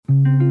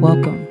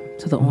Welcome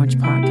to the Orange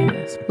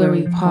Podcast, where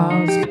we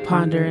pause,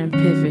 ponder, and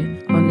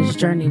pivot on this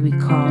journey we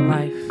call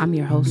life. I'm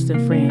your host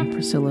and friend,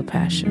 Priscilla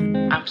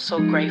Passion. I'm so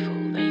grateful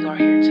that you are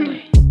here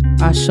today.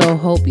 I sure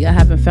hope you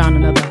haven't found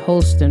another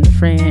host and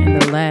friend in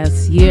the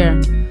last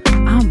year.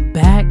 I'm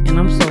back and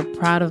I'm so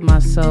proud of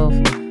myself.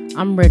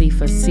 I'm ready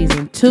for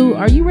season 2.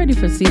 Are you ready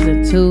for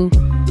season 2?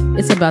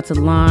 It's about to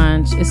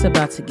launch. It's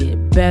about to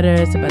get better.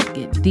 It's about to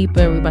get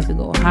deeper. We're about to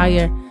go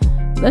higher.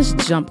 Let's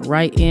jump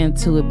right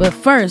into it. But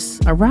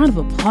first, a round of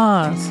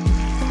applause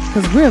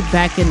because we're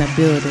back in the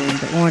building,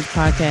 the Orange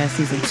Podcast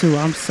Season 2.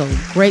 I'm so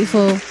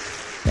grateful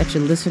that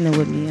you're listening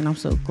with me, and I'm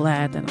so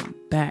glad that I'm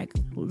back.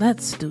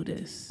 Let's do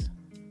this.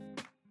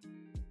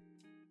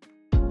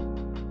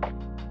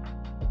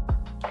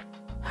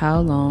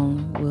 How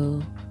long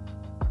will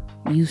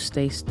you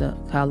stay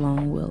stuck? How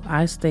long will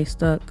I stay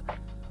stuck?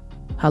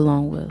 How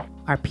long will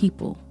our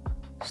people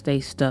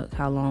stay stuck?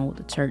 How long will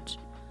the church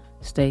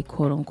stay,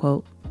 quote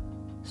unquote,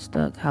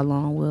 stuck? How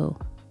long will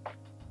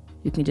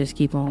you can just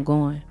keep on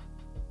going?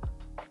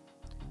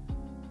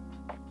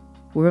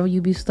 Wherever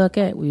you be stuck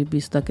at, will you be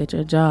stuck at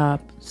your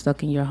job,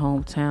 stuck in your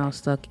hometown,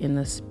 stuck in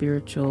a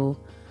spiritual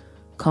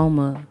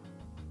coma,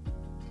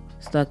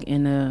 stuck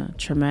in a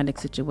traumatic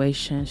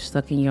situation,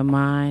 stuck in your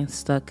mind,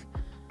 stuck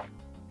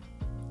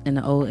in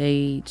the old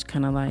age,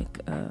 kind of like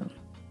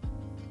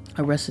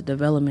Arrested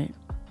Development?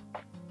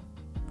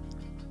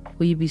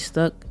 Will you be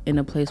stuck in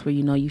a place where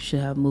you know you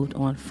should have moved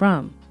on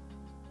from?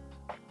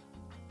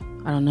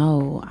 I don't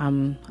know.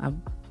 I'm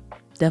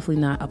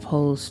definitely not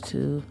opposed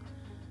to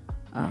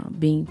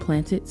being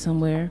planted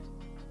somewhere,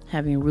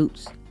 having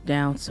roots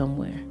down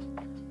somewhere,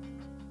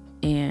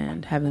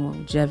 and having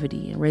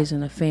longevity and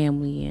raising a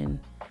family and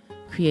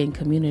creating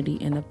community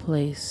in a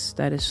place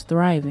that is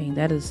thriving,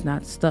 that is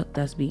not stuck,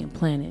 that's being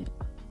planted.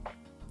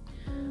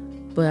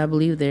 But I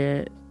believe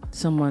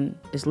someone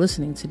is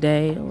listening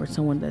today, or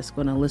someone that's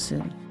going to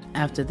listen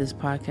after this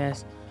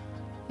podcast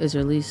is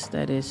released,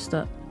 that is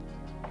stuck.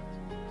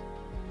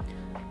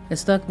 And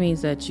stuck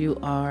means that you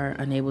are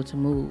unable to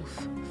move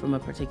from a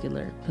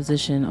particular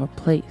position or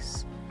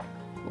place,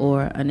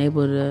 or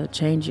unable to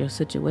change your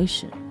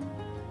situation.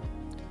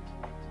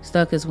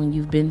 Stuck is when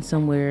you've been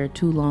somewhere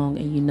too long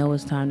and you know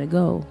it's time to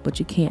go, but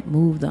you can't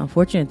move. The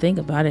unfortunate thing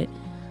about it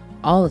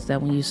all is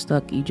that when you're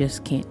stuck, you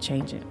just can't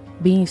change it.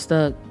 Being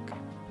stuck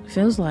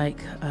feels like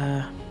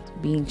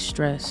being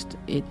stressed.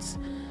 It's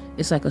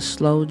like a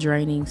slow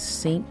draining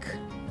sink,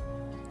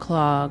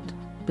 clogged,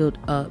 built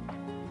up.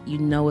 You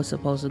know it's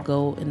supposed to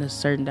go in a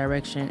certain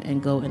direction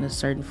and go in a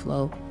certain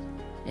flow,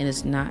 and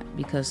it's not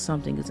because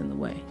something is in the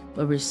way.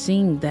 But we're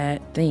seeing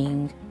that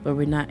thing, but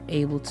we're not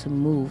able to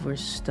move. We're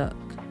stuck.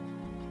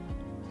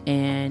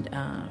 And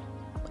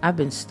I've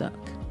been stuck.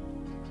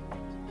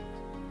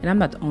 And I'm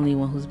not the only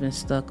one who's been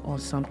stuck on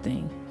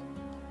something.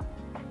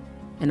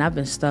 And I've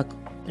been stuck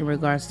in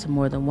regards to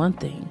more than one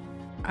thing.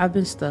 I've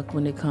been stuck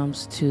when it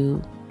comes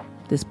to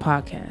this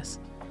podcast.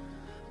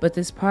 But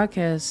this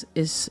podcast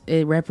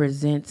it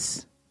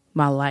represents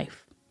my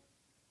life.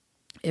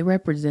 It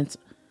represents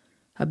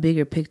a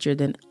bigger picture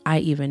than I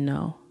even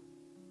know.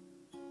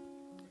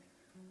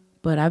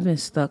 But I've been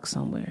stuck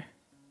somewhere.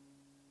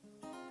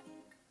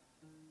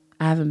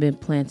 I haven't been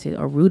planted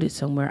or rooted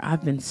somewhere.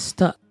 I've been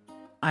stuck.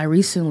 I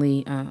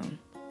recently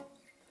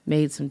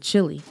made some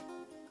chili.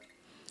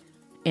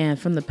 And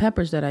from the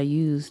peppers that I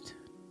used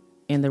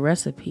in the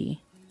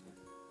recipe,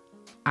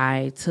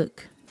 I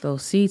took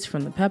those seeds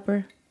from the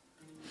pepper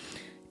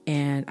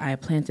and I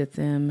planted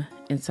them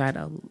inside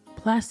a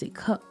plastic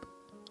cup.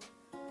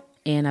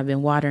 And I've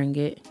been watering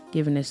it,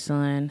 giving it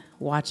sun,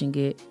 watching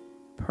it,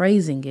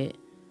 praising it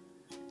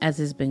as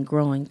it's been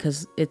growing,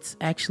 because it's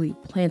actually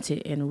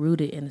planted and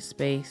rooted in a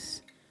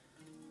space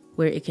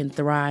where it can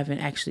thrive and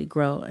actually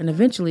grow. And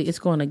eventually it's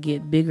going to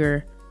get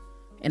bigger,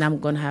 and I'm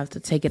going to have to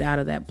take it out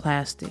of that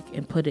plastic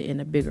and put it in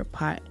a bigger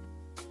pot.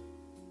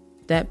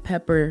 That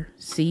pepper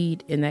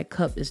seed in that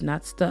cup is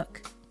not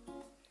stuck.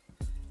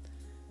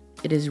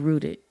 It is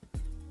rooted.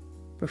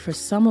 But for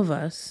some of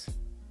us,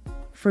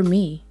 for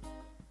me,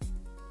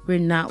 we're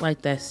not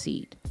like that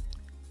seed.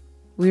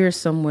 We are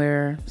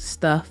somewhere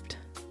stuffed,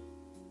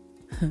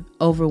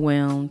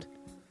 overwhelmed,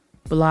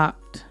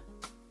 blocked,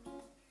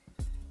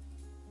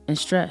 and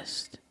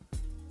stressed.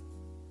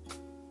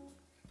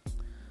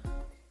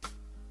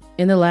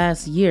 In the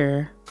last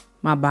year,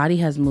 my body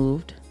has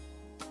moved.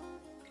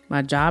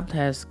 My job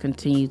has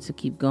continued to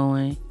keep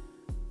going.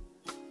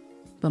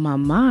 But my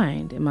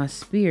mind and my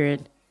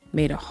spirit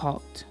made a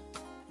halt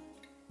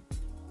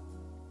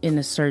in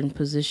a certain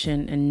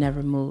position and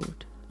never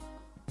moved.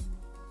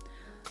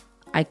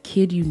 I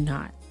kid you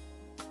not.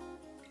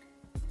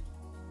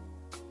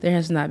 There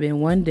has not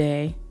been one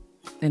day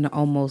in an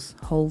almost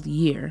whole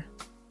year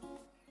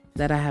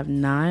that I have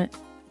not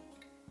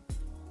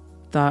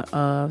thought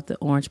of the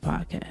Orange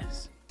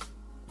Podcast.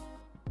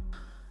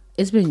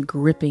 It's been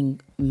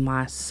gripping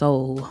my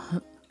soul.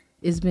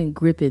 It's been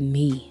gripping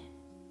me.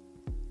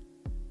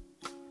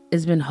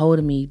 It's been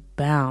holding me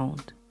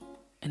bound.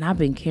 And I've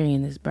been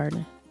carrying this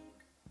burden.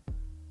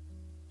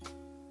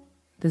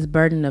 This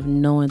burden of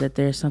knowing that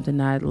there's something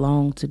I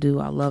long to do,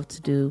 I love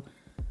to do,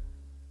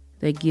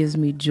 that gives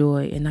me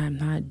joy, and I'm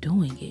not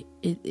doing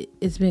it.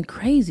 It's been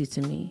crazy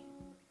to me.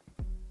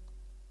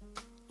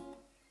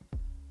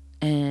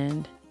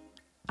 And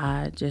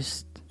I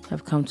just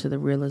have come to the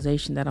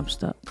realization that I'm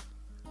stuck.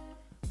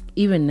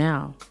 Even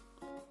now,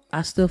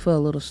 I still feel a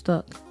little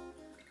stuck.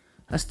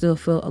 I still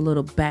feel a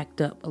little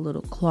backed up, a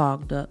little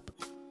clogged up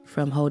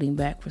from holding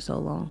back for so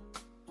long.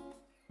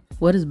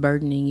 What is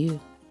burdening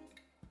you?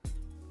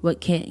 What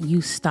can't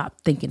you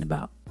stop thinking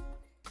about?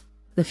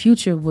 The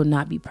future will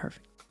not be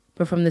perfect.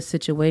 But from this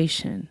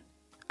situation,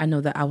 I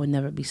know that I will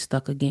never be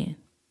stuck again.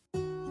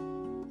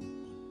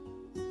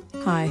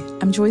 Hi,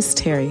 I'm Joyce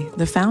Terry,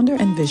 the founder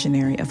and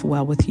visionary of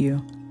Well With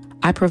You.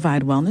 I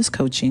provide wellness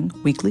coaching,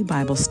 weekly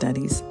Bible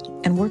studies,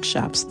 and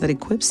workshops that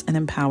equips and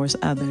empowers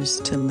others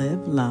to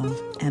live,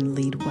 love, and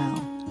lead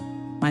well.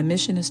 My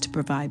mission is to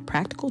provide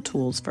practical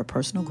tools for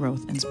personal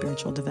growth and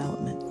spiritual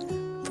development.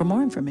 For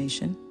more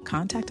information,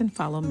 contact and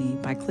follow me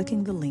by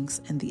clicking the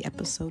links in the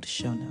episode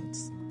show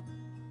notes.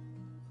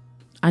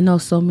 I know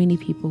so many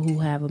people who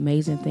have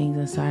amazing things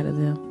inside of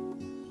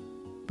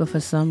them, but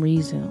for some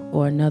reason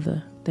or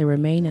another, they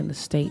remain in a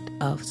state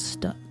of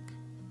stuck.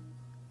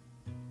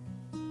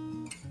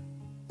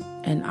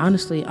 And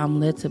honestly,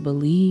 I'm led to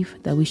believe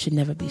that we should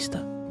never be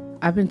stuck.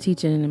 I've been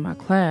teaching in my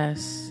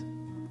class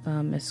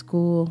at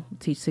school, I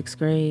teach 6th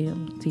grade,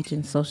 I'm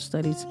teaching social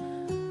studies.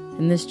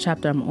 And this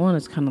chapter I'm on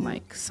is kind of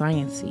like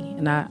sciencey.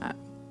 And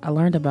I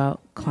learned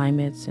about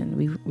climates, and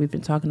we've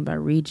been talking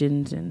about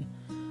regions and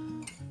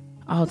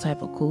all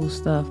type of cool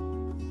stuff.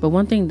 But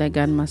one thing that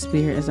got in my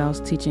spirit as I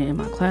was teaching in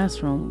my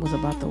classroom was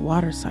about the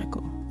water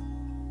cycle.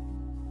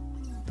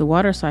 The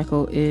water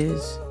cycle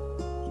is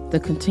the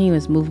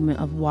continuous movement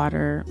of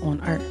water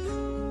on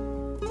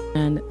Earth.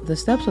 And the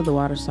steps of the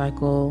water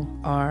cycle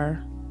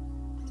are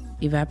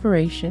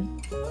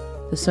evaporation.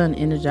 The sun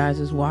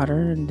energizes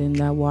water, and then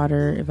that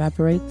water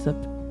evaporates up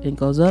and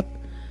goes up,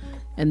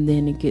 and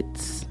then it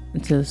gets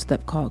into a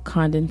step called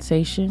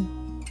condensation,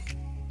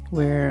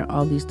 where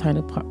all these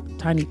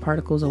tiny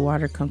particles of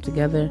water come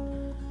together,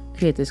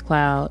 create this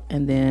cloud,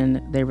 and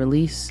then they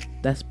release.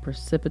 That's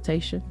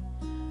precipitation.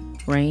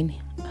 Rain,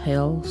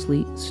 hail,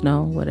 sleet,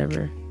 snow,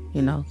 whatever,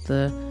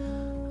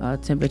 the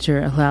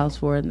temperature allows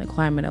for and the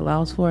climate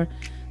allows for.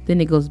 Then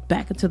it goes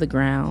back into the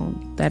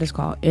ground. That is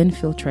called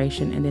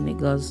infiltration, and then it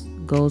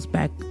goes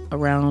back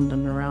around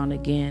and around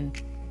again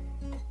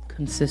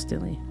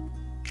consistently.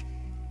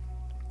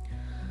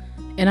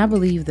 And I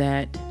believe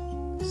that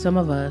some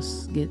of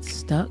us get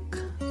stuck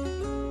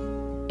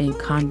in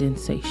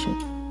condensation.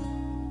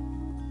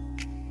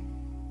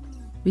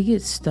 We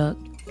get stuck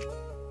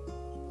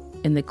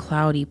in the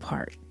cloudy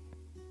part.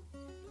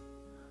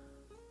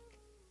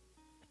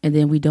 And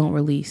then we don't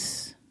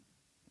release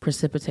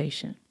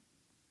precipitation.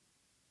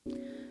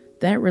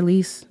 That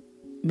release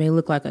may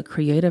look like a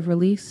creative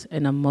release,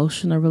 an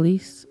emotional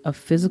release, a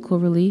physical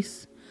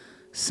release,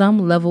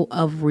 some level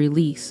of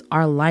release.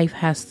 Our life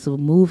has to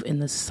move in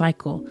the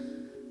cycle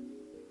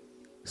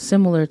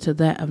similar to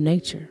that of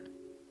nature,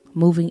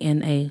 moving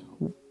in a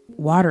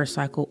water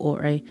cycle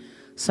or a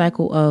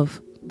cycle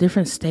of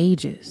different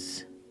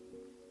stages.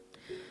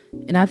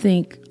 And I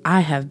think I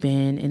have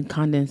been in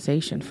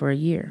condensation for a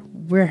year.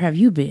 Where have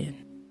you been?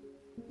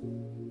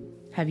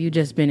 Have you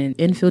just been in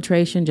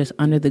infiltration, just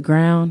under the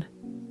ground?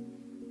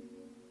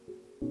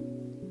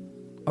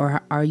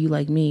 Or are you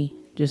like me,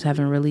 just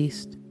haven't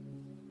released?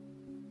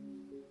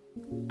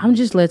 I'm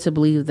just led to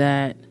believe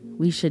that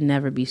we should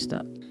never be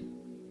stuck.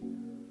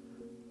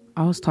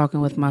 I was talking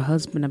with my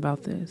husband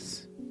about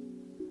this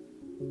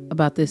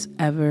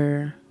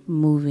ever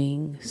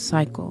moving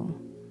cycle.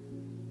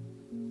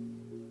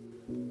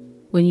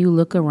 When you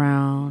look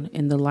around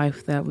in the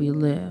life that we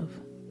live,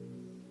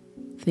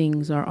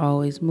 things are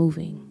always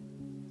moving.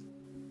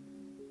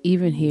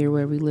 Even here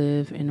where we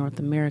live in North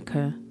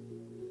America,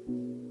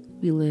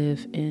 we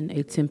live in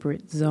a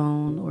temperate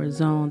zone, or a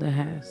zone that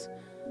has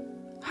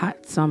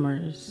hot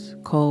summers,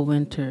 cold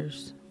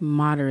winters,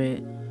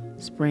 moderate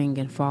spring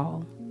and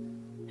fall.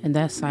 And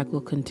that cycle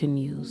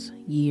continues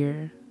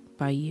year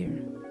by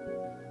year.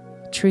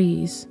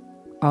 Trees,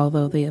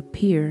 although they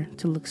appear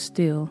to look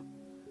still,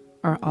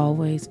 are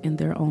always in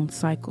their own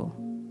cycle.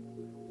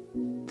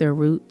 Their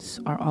roots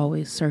are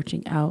always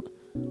searching out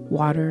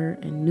water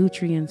and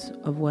nutrients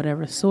of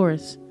whatever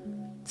source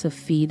to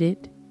feed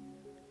it.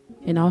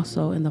 And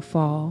also in the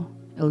fall,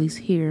 at least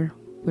here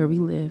where we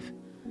live,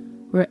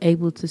 we're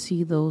able to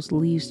see those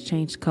leaves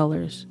change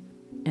colors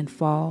and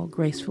fall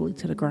gracefully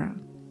to the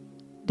ground.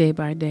 Day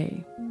by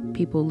day,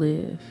 people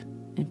live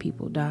and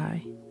people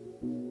die.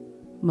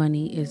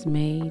 Money is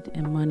made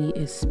and money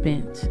is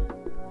spent.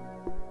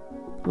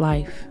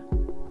 Life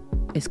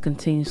is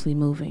continuously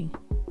moving.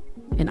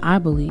 And I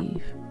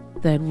believe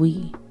that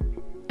we,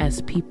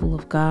 as people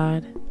of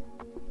God,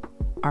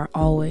 are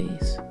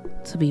always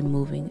to be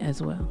moving as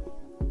well.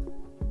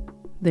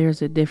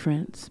 There's a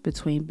difference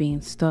between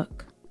being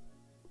stuck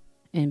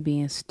and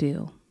being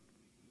still.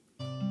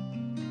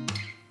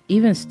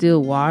 Even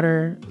still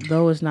water,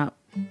 though it's not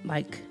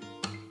like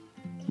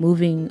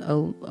moving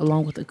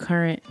along with the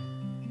current,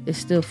 is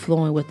still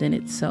flowing within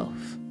itself.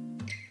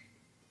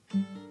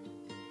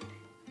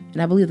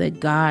 And I believe that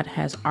God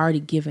has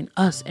already given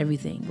us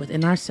everything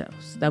within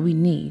ourselves that we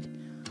need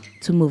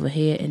to move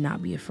ahead and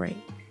not be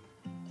afraid.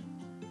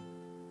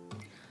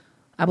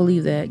 I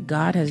believe that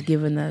God has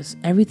given us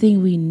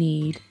everything we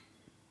need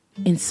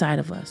inside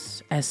of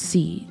us as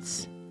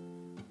seeds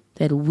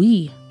that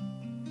we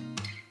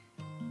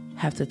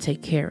have to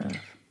take care of,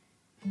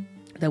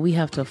 that we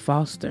have to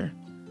foster,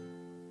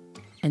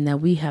 and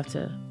that we have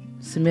to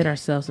submit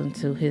ourselves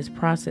into his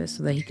process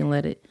so that he can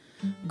let it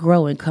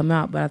grow and come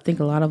out. But I think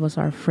a lot of us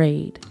are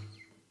afraid.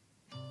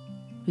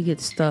 We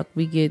get stuck.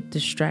 We get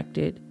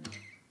distracted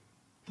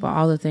by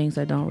all the things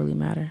that don't really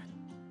matter.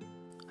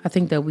 I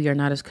think that we are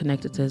not as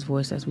connected to his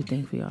voice as we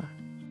think we are.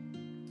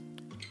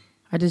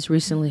 I just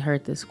recently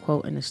heard this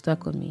quote and it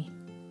stuck with me.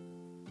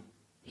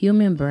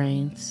 Human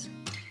brains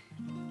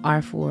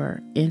are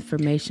for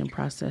information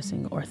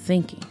processing or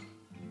thinking,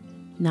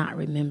 not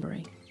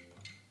remembering.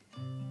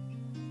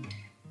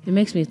 It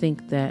makes me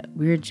think that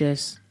we're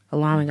just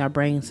allowing our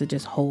brains to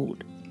just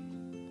hold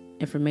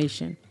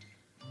information.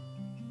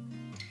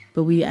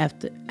 But we have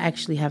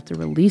to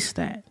release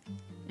that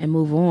and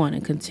move on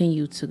and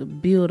continue to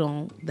build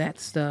on that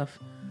stuff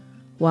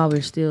while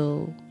we're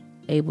still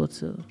able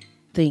to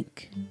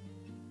think.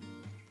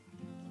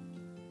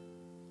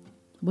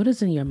 What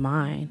is in your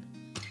mind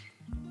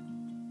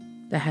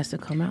that has to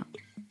come out?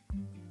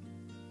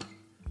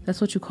 That's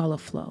what you call a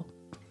flow.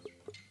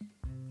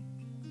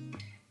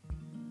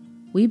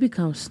 We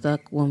become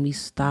stuck when we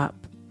stop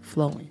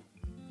flowing,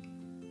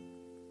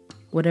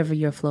 whatever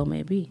your flow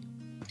may be.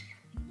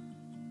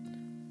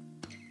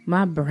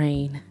 My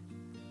brain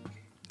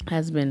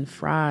has been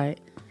fried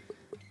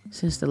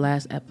since the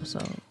last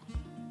episode,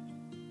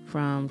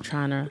 from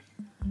trying to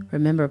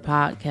remember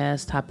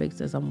podcast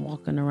topics as I'm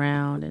walking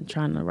around and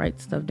trying to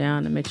write stuff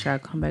down and make sure I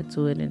come back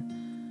to it,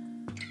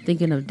 and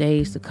thinking of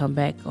days to come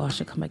back. Oh, I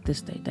should come back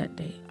this day, that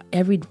day.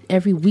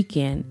 Every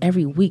weekend,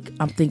 every week,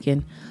 I'm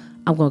thinking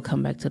I'm going to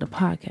come back to the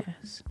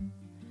podcast.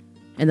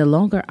 And the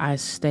longer I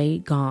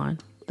stayed gone,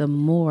 the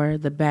more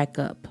the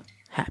backup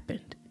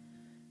happened.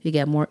 It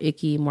got more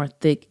icky, more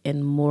thick,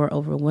 and more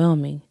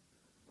overwhelming.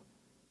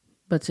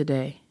 But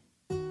today,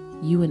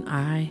 you and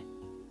I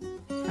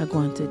are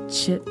going to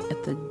chip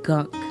at the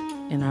gunk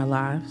in our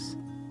lives.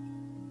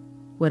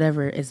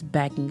 Whatever is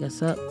backing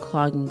us up,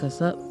 clogging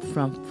us up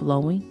from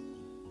flowing.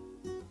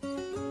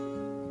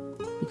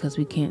 Because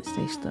we can't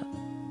stay stuck.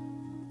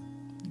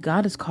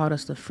 God has called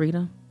us to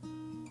freedom.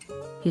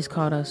 He's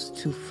called us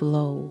to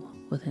flow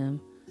with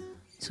him,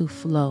 to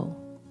flow.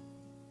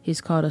 He's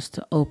called us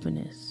to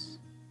openness.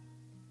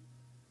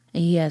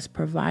 And he has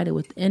provided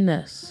within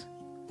us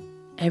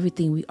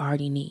everything we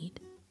already need.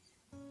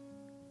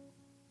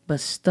 But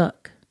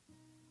stuck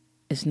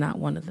is not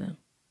one of them.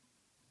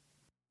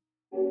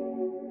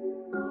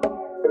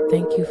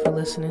 Thank you for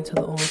listening to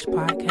the Orange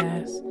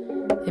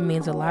Podcast. It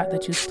means a lot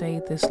that you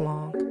stayed this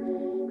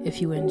long.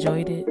 If you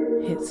enjoyed it,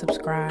 hit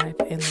subscribe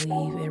and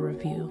leave a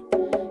review.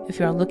 If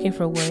you are looking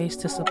for ways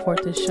to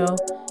support this show,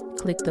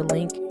 click the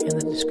link in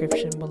the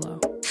description below.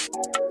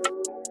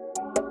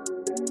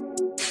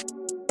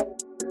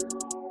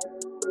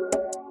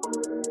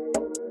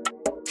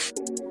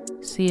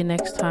 See you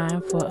next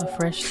time for a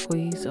fresh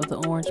squeeze of the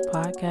Orange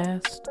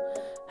Podcast.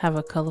 Have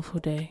a colorful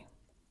day.